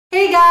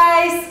Hey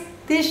guys!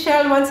 This is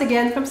Cheryl once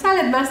again from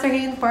Saladmaster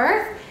here in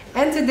Perth.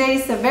 And today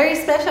is a very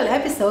special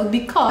episode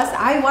because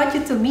I want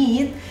you to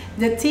meet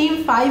the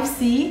Team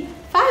 5C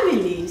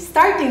family.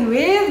 Starting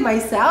with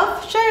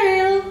myself,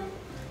 Cheryl.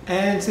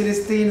 And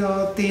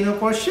Celestino, Tino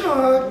for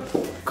short.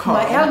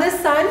 My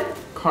eldest son,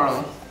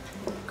 Carl.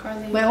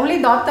 my only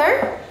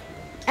daughter,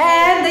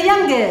 and the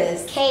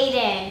youngest,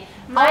 Kaden.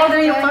 How old are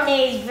you, Carl? My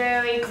birthday is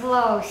very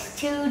close.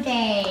 2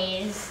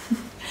 days.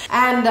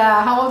 And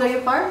how old are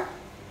you, Carl?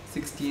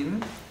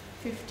 16.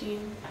 15.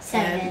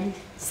 7.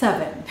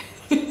 7.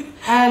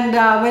 And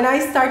when I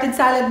started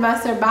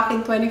Saladmaster back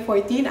in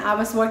 2014, I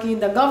was working in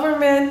the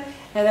government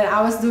and then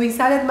I was doing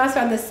Saladmaster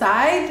on the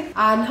side.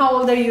 And how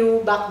old are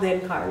you back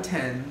then, Carl?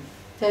 10.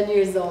 10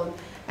 years old.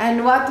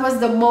 And what was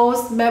the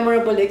most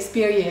memorable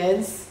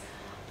experience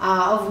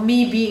of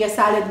me being a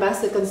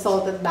Saladmaster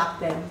consultant back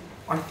then?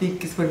 I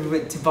think it's when we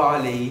went to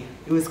Bali.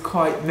 It was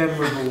quite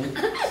memorable.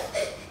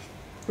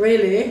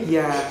 Really?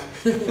 Yeah.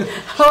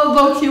 How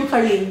about you,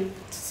 Karin?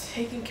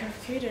 Taking care of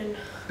Kaden.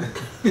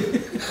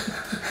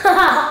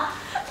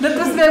 That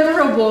was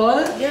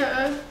memorable.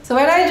 Yeah. So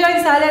when I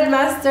joined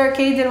Saladmaster,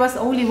 Kaden was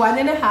only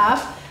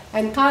 1.5,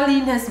 and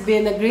Colleen has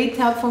been a great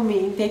help for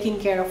me in taking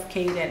care of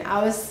Kaden.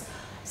 I was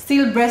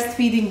still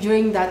breastfeeding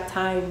during that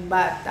time,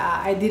 but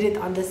I did it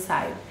on the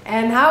side.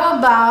 And how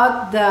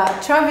about the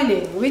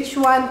traveling? Which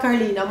one,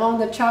 Carleen, among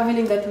the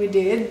traveling that we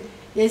did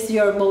is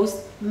your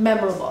most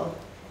memorable?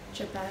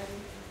 Japan.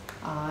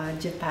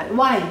 Japan.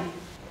 Why?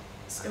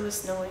 It was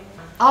snowing.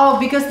 Oh,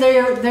 because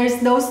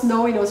there's no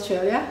snow in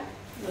Australia?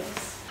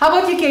 Yes. How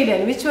about you,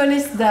 Kaden? Which one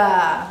is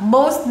the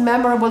most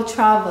memorable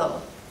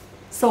travel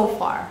so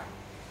far?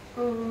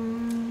 I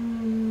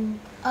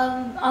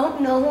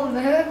don't know,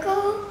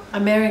 America?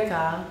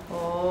 America.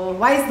 Oh,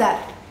 why is that?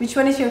 Which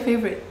one is your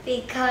favorite?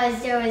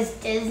 Because there was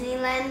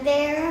Disneyland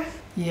there.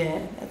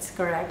 Yeah, that's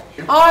correct.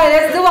 Alright,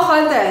 let's do a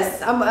contest.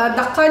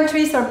 The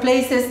countries or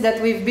places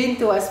that we've been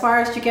to as far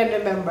as you can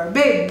remember.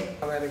 Babe,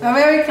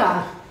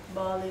 America.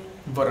 Bali.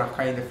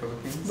 Boracay, the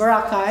Philippines.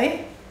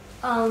 Boracay.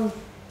 Um,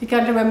 You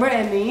can't remember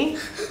any.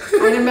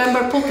 I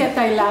remember Phuket,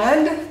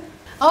 Thailand.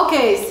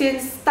 Okay,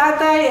 since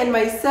Tatay and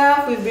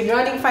myself, we've been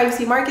running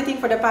 5C marketing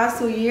for the past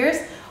 2 years.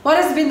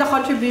 What has been the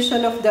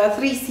contribution of the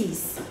 3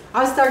 C's?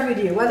 I'll start with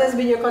you. What has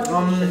been your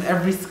contribution?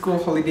 Every school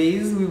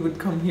holidays, we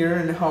would come here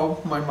and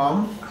help my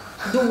mom.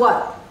 Do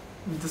what?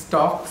 The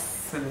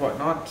stocks and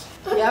whatnot.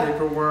 Yep.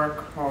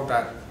 Paperwork, all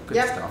that good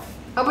Yep. stuff.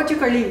 How about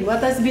you, Carleen? What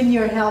has been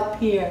your help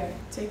here?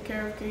 Take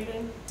care of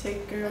Kaden.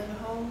 Take care of the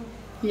home.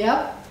 Yep.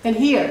 And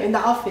here, in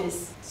the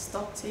office.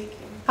 Stock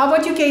taking. How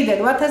about you, Kaden?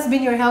 What has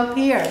been your help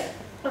here?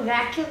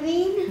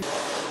 vacuuming,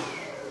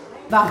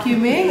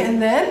 Vacuuming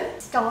and then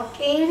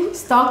stocking.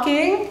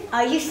 stocking.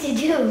 I used to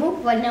do,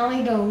 but now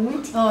I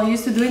don't. Oh, you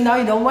used to do it, now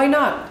you don't. Why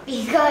not?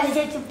 Because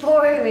it's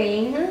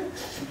boring.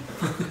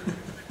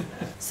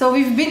 So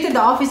we've been to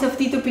the office of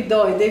Tito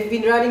Pidoy. They've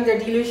been running their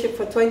dealership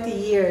for 20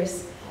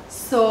 years.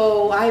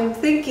 So I'm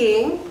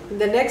thinking in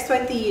the next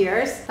 20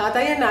 years,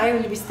 Tatay and I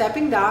will be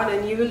stepping down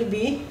and you will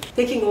be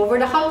taking over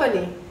the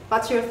company.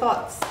 What's your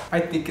thoughts? I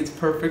think it's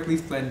perfectly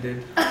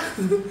splendid.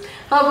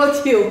 How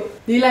about you?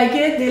 Do you like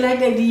it? Do you like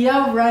the idea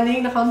of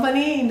running the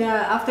company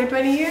after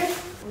 20 years?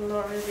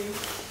 Not really.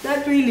 Not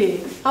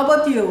really. How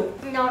about you?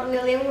 Not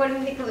really. I'm going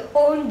to make my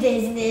own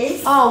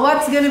business. Oh,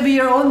 what's gonna be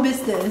your own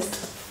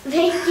business?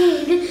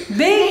 Baking.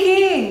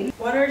 Baking!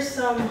 What are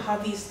some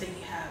hobbies that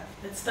you have?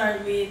 Let's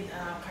start with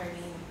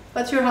Carleen.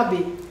 What's your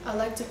hobby? I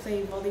like to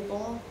play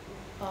volleyball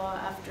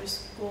after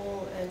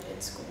school and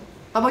in school.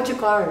 How about you,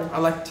 Carl? I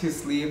like to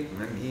sleep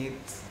and eat.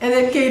 And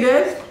then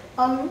Kaden?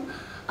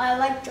 I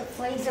like to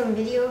play some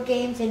video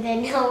games and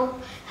then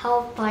help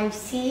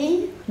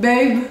 5C.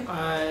 Babe?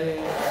 I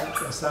like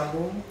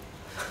assemble.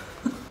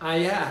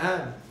 Yeah, I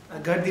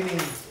have.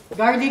 Gardening.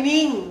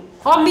 Gardening.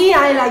 For me,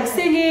 I like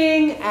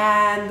singing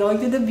and going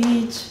to the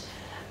beach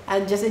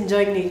and just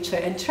enjoying nature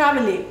and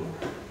traveling.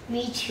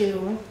 Me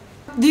too.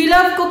 Do you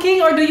love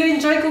cooking or do you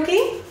enjoy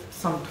cooking?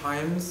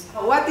 Sometimes.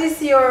 What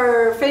is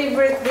your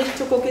favorite dish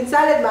to cook in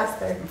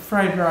Saladmaster?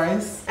 Fried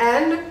rice,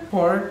 And?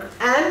 pork,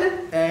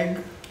 And? egg.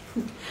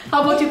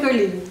 How about you,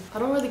 Carleen? I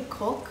don't really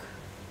cook,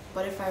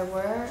 but if I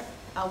were,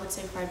 I would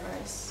say fried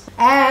rice.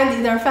 And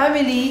in our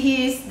family,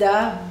 he is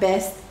the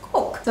best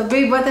cook. So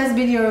babe, what has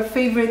been your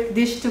favorite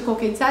dish to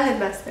cook in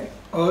Saladmaster?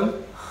 All.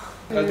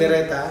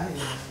 Caldereta.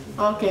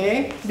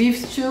 Okay.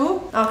 Beef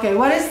stew. Okay,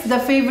 what is the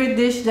favorite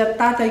dish that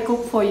Tatay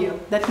cooked for you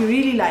that you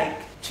really like?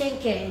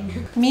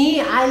 Chicken.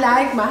 Me, I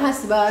like my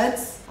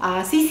husband's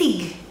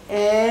sisig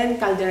and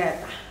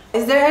caldereta.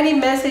 Is there any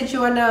message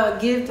you want to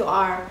give to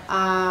our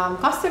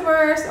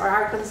customers or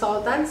our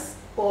consultants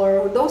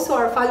or those who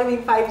are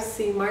following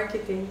 5C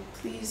marketing?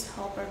 Please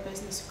help our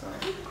business grow.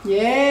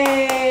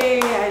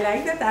 Yay! I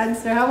like that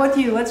answer. How about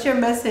you? What's your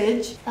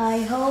message? I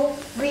hope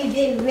we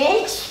get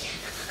rich.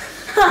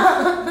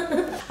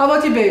 How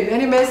about you, babe?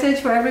 Any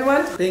message for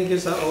everyone? Thank you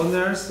sa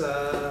owners,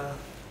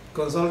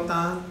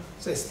 consultant,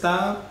 sa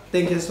staff.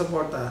 Thank you sa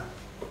support.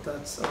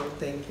 That's all.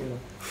 Thank you.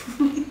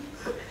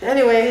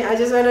 Anyway, I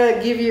just want to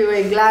give you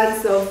a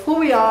glance of who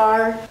we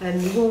are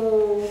and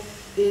who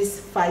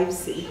is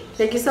 5C.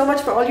 Thank you so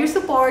much for all your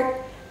support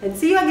and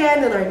see you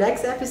again in our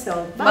next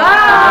episode. Bye!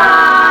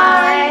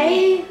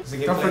 Bye!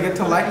 Don't forget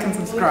to like and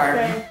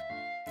subscribe.